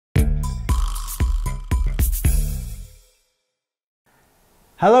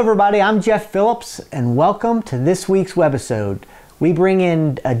Hello everybody, I'm Jeff Phillips and welcome to this week's webisode. We bring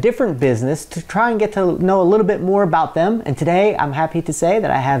in a different business to try and get to know a little bit more about them, and today I'm happy to say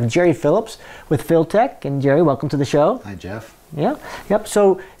that I have Jerry Phillips with Philtec. And Jerry, welcome to the show. Hi Jeff. Yep.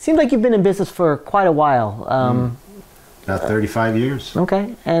 So it seems like you've been in business for quite a while. About 35 years.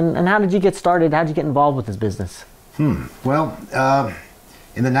 Okay, and how did you get started? How did you get involved with this business? Well,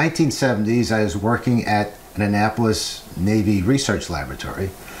 in the 1970s I was working at an Annapolis Navy research laboratory,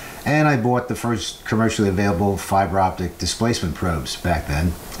 and I bought the first commercially available fiber optic displacement probes back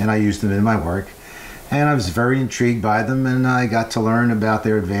then, and I used them in my work, and I was very intrigued by them, and I got to learn about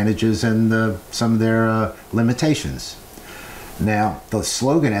their advantages and some of their limitations. Now, the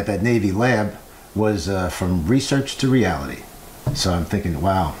slogan at that Navy lab was from research to reality. So I'm thinking,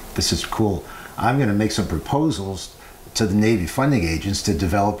 wow, this is cool. I'm going to make some proposals to the Navy funding agents to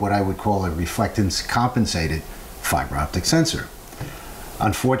develop what I would call a reflectance compensated fiber optic sensor.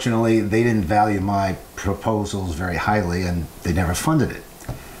 Unfortunately, they didn't value my proposals very highly and they never funded it.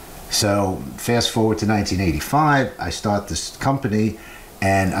 So fast forward to 1985, I start this company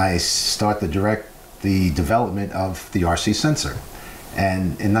and I start the development of the RC sensor.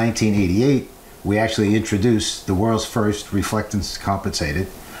 And in 1988, we actually introduced the world's first reflectance compensated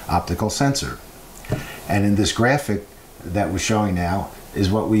optical sensor. And in this graphic that we're showing now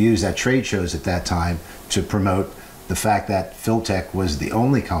is what we used at trade shows at that time to promote the fact that Philtec was the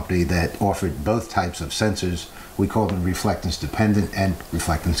only company that offered both types of sensors. We call them reflectance dependent and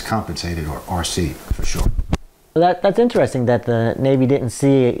reflectance compensated, or RC for short. That's interesting that the Navy didn't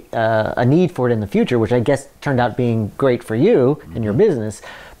see a need for it in the future, which I guess turned out being great for you and your business.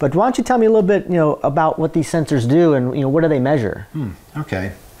 But why don't you tell me a little bit, about what these sensors do and what do they measure?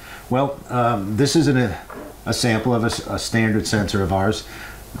 Okay. Well, this isn't a sample of a standard sensor of ours.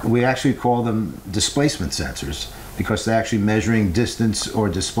 We actually call them displacement sensors because they're actually measuring distance or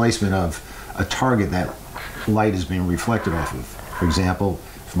displacement of a target that light is being reflected off of. For example,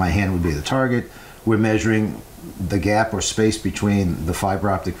 if my hand would be the target, we're measuring the gap or space between the fiber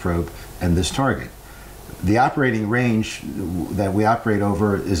optic probe and this target. The operating range that we operate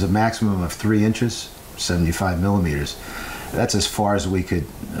over is a maximum of 3 inches, 75 millimeters. That's as far as we could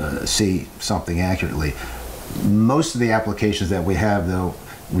see something accurately. Most of the applications that we have, though,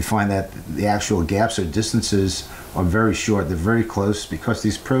 we find that the actual gaps or distances are very short. They're very close because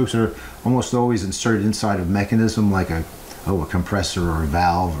these probes are almost always inserted inside a mechanism like a compressor or a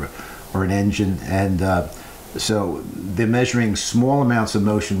valve or an engine. And so they're measuring small amounts of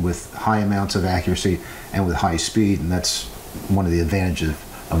motion with high amounts of accuracy and with high speed, and that's one of the advantages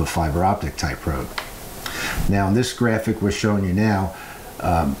of a fiber optic type probe. Now in this graphic we're showing you now,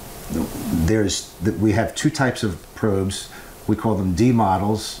 we have 2 types of probes. We call them D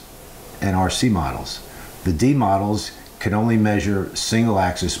models and RC models. The D models can only measure single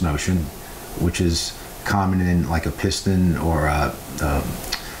axis motion, which is common in like a piston or a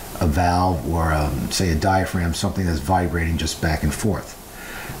valve or say a diaphragm, something that's vibrating just back and forth.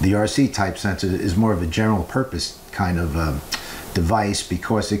 The RC type sensor is more of a general purpose kind of device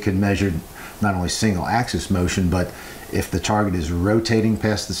because it can measure not only single axis motion, but if the target is rotating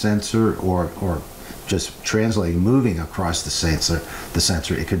past the sensor or just translating, moving across the sensor,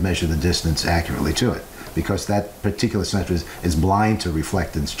 it could measure the distance accurately to it because that particular sensor is blind to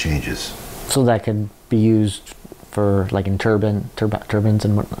reflectance changes. So that could be used for like in turbines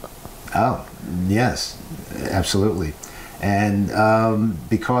and whatnot? Oh, yes, absolutely. And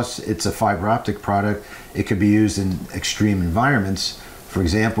because it's a fiber optic product, it could be used in extreme environments. For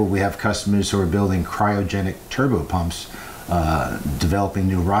example, we have customers who are building cryogenic turbo pumps, developing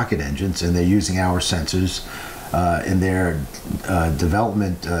new rocket engines, and they're using our sensors in their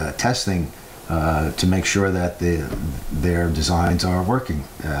development testing to make sure that their designs are working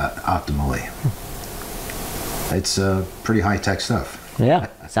optimally. It's pretty high-tech stuff. Yeah,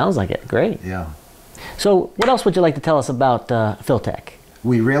 sounds like it. Great. Yeah. So what else would you like to tell us about Philtec?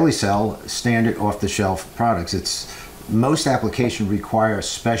 We rarely sell standard off-the-shelf products. Most applications require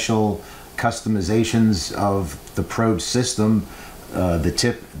special customizations of the probe system, the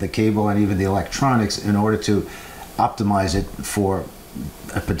tip, the cable, and even the electronics in order to optimize it for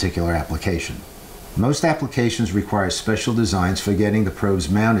a particular application. Most applications require special designs for getting the probes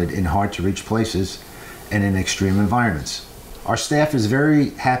mounted in hard-to-reach places and in extreme environments. Our staff is very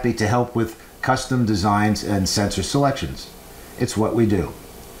happy to help with custom designs and sensor selections. It's what we do.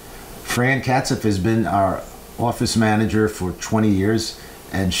 Fran Katzef has been our office manager for 20 years,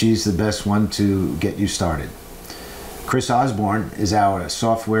 and she's the best one to get you started. Chris Osborne is our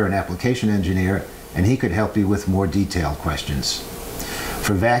software and application engineer, and he could help you with more detailed questions.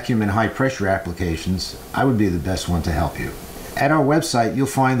 For vacuum and high pressure applications, I would be the best one to help you. At our website, you'll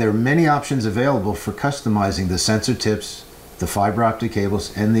find there are many options available for customizing the sensor tips, the fiber optic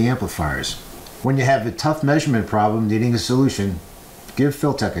cables, and the amplifiers. When you have a tough measurement problem needing a solution, give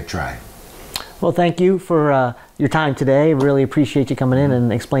Philtec a try. Well, thank you for your time today. Really appreciate you coming in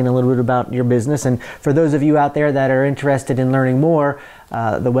and explaining a little bit about your business. And for those of you out there that are interested in learning more,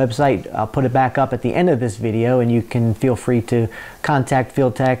 the website, I'll put it back up at the end of this video, and you can feel free to contact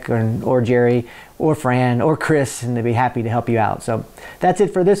Philtec or Jerry or Fran or Chris, and they'd be happy to help you out. So that's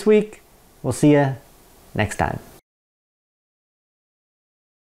it for this week. We'll see you next time.